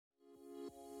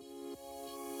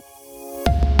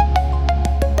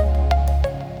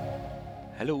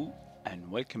Hello and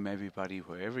welcome everybody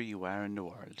wherever you are in the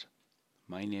world.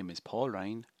 My name is Paul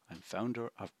Ryan. I'm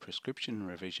founder of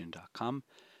prescriptionrevision.com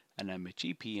and I'm a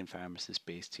GP and pharmacist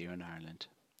based here in Ireland.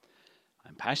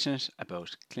 I'm passionate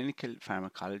about clinical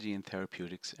pharmacology and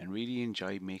therapeutics and really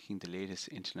enjoy making the latest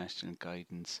international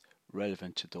guidance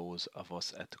relevant to those of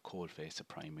us at the coalface of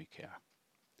primary care.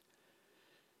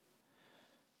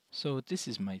 So this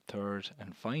is my third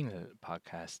and final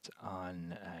podcast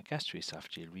on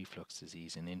gastroesophageal reflux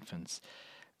disease in infants,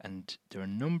 and there are a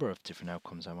number of different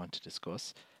outcomes I want to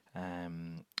discuss.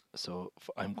 I'm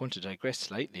going to digress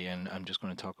slightly, and I'm just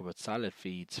going to talk about solid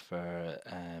feeds for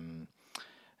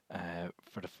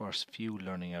the first few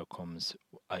learning outcomes.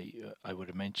 I would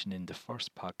have mentioned in the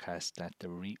first podcast that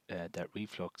that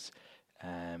reflux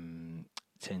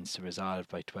tends to resolve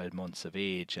by 12 months of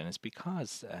age, and it's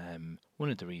because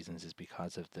one of the reasons is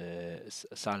because of the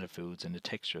solid foods and the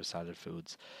texture of solid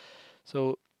foods.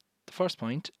 So the first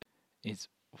point is,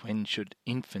 when should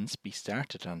infants be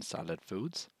started on solid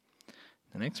foods?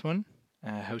 The next one,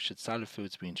 how should solid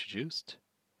foods be introduced?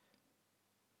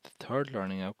 The third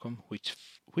learning outcome, which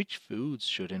foods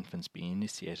should infants be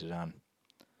initiated on?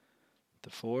 The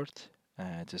fourth,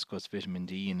 discuss vitamin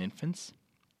D in infants.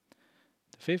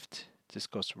 The fifth,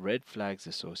 discuss red flags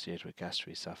associated with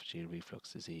gastroesophageal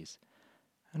reflux disease.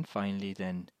 And finally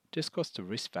then, discuss the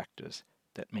risk factors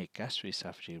that make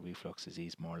gastroesophageal reflux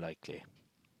disease more likely.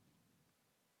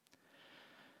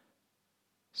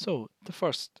 So, the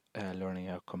first learning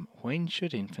outcome, when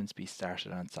should infants be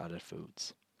started on solid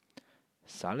foods?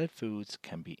 Solid foods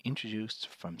can be introduced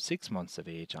from 6 months of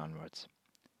age onwards.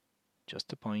 Just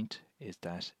the point is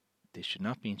that they should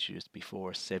not be introduced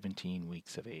before 17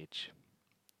 weeks of age.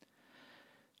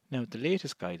 Now, the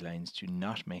latest guidelines do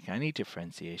not make any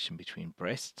differentiation between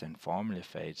breast and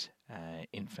formula-fed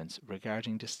infants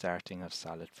regarding the starting of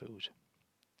solid food.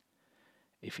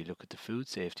 If you look at the Food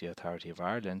Safety Authority of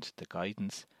Ireland, the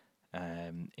guidance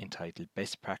entitled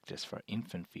Best Practice for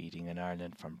Infant Feeding in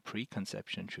Ireland from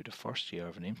Preconception through the first year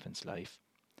of an infant's life,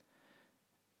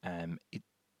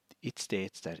 it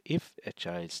states that if a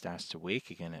child starts to wake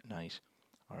again at night,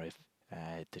 or if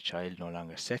the child no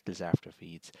longer settles after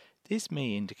feeds, this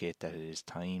may indicate that it is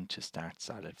time to start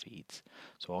solid feeds.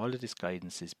 So all of this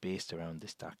guidance is based around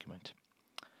this document.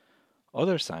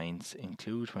 Other signs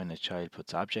include when a child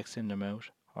puts objects in their mouth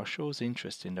or shows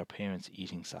interest in their parents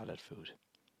eating solid food.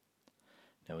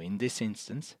 Now, in this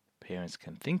instance, parents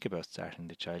can think about starting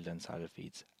the child on solid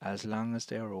feeds as long as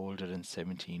they are older than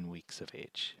 17 weeks of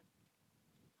age.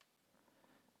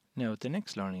 Now, the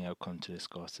next learning outcome to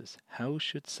discuss is, how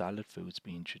should solid foods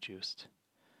be introduced?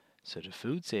 So the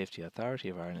Food Safety Authority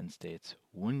of Ireland states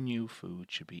one new food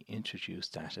should be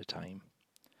introduced at a time.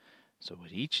 So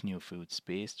with each new food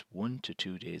spaced 1 to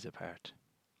 2 days apart.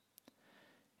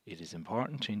 It is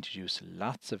important to introduce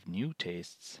lots of new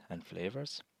tastes and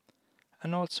flavours,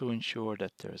 and also ensure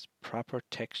that there is proper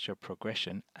texture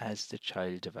progression as the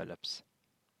child develops.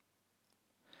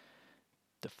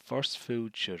 The first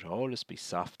food should always be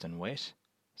soft and wet,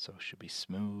 so it should be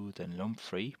smooth and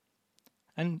lump-free,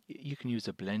 and you can use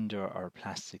a blender or a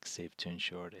plastic sieve to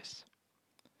ensure this.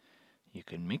 You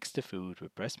can mix the food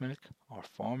with breast milk or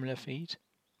formula feed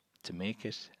to make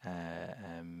it,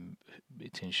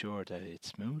 to ensure that it's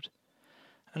smooth,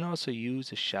 and also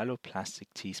use a shallow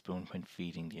plastic teaspoon when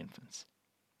feeding the infants.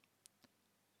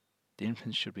 The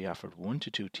infants should be offered 1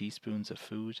 to 2 teaspoons of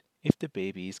food if the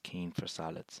baby is keen for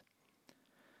solids.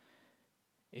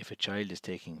 If a child is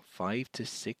taking 5 to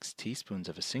 6 teaspoons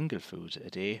of a single food a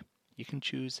day, you can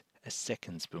choose a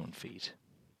second spoon feed.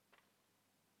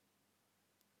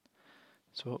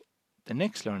 So, the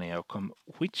next learning outcome,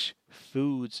 which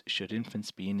foods should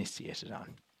infants be initiated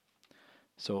on?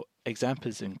 So,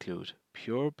 examples include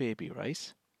pure baby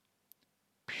rice,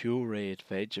 pureed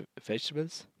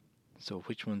vegetables. So,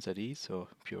 which ones are these? So,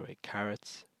 pureed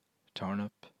carrots,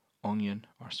 turnip, onion,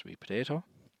 or sweet potato.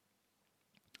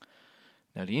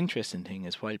 Now, the interesting thing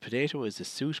is, while potato is a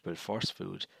suitable first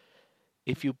food,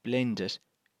 if you blend it,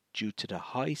 due to the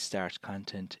high starch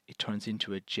content, it turns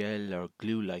into a gel or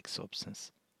glue-like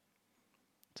substance.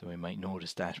 So we might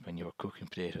notice that when you're cooking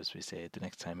potatoes, we say the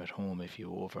next time at home, if you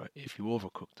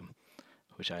overcook them,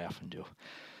 which I often do.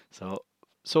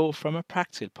 So from a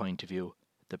practical point of view,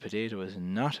 the potato is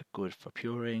not good for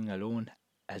pureeing alone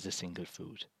as a single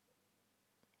food.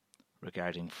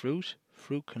 Regarding fruit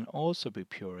can also be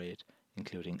pureed,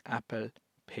 including apple,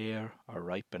 pear, or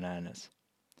ripe bananas.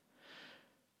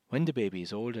 When the baby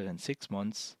is older than 6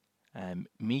 months,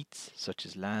 meats such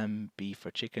as lamb, beef,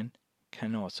 or chicken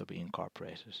can also be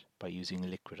incorporated by using a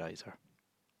liquidizer.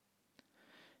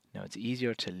 Now, it's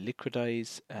easier to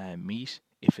liquidize meat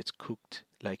if it's cooked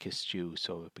like a stew,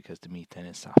 so because the meat then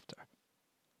is softer.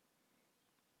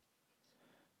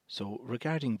 So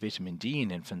regarding vitamin D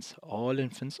in infants, all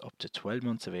infants up to 12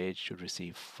 months of age should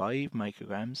receive 5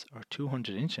 micrograms or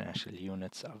 200 international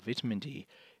units of vitamin D,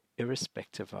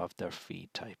 irrespective of their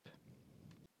feed type.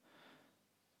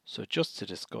 So just to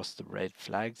discuss the red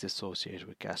flags associated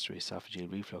with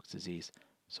gastroesophageal reflux disease.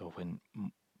 So when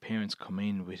parents come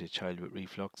in with a child with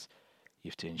reflux, you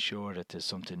have to ensure that there's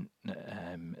something,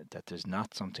 that there's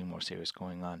not something more serious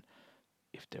going on.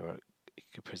 If they're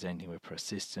presenting with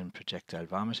persistent projectile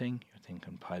vomiting, you're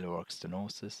thinking pyloric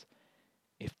stenosis.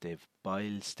 If they've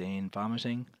bile stain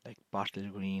vomiting, like bottle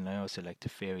green, I also like the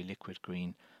fairy liquid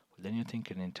green, well, then you're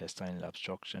thinking intestinal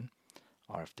obstruction.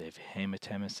 Or if they've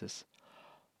hematemesis,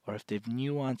 or if they've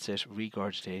new onset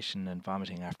regurgitation and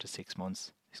vomiting after 6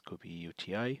 months, this could be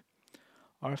UTI,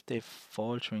 or if they've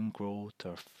faltering growth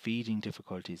or feeding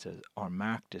difficulties or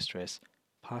marked distress,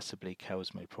 possibly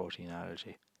cow's milk protein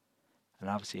allergy. And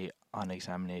obviously, on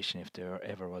examination, if there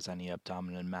ever was any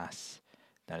abdominal mass,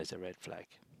 that is a red flag.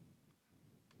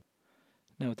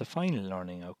 Now, the final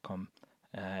learning outcome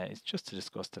is just to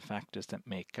discuss the factors that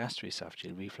make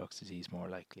gastroesophageal reflux disease more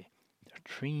likely. There are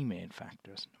 3 main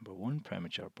factors. Number 1,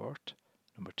 premature birth.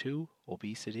 Number 2,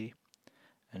 obesity.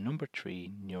 And number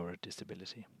 3,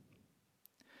 neurodisability.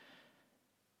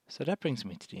 So that brings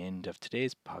me to the end of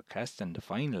today's podcast and the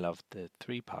final of the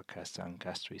 3 podcasts on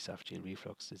gastroesophageal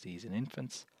reflux disease in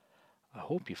infants. I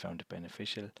hope you found it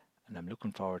beneficial, and I'm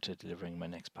looking forward to delivering my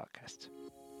next podcast.